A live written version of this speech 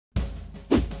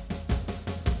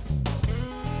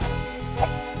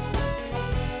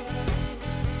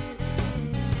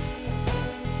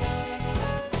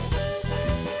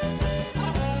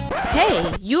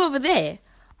Hey, you over there.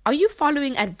 Are you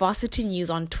following at VARSITY News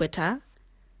on Twitter?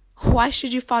 Why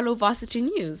should you follow VARSITY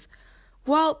News?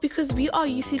 Well, because we are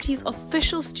UCT's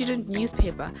official student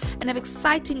newspaper and have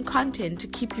exciting content to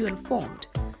keep you informed.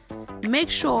 Make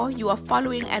sure you are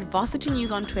following at VARSITY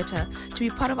News on Twitter to be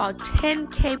part of our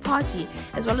 10K party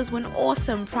as well as win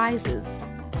awesome prizes.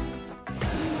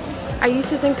 I used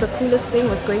to think the coolest thing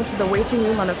was going to the waiting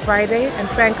room on a Friday and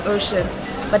Frank Ocean,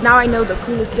 but now I know the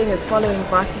coolest thing is following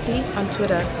VARSITY on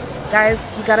Twitter.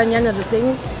 Guys, you gotta nyanya the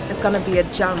things, it's gonna be a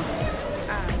jump.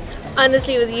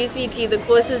 Honestly, with UCT, the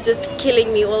course is just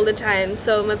killing me all the time,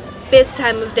 so my best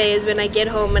time of day is when I get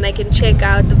home and I can check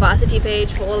out the VARSITY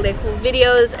page for all their cool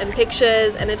videos and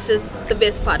pictures, and it's just the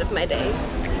best part of my day.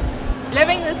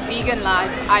 Living this vegan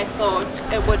life, I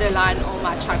thought it would align all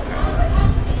my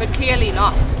chakras, but clearly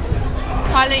not.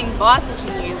 Following VARSITY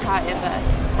News, however,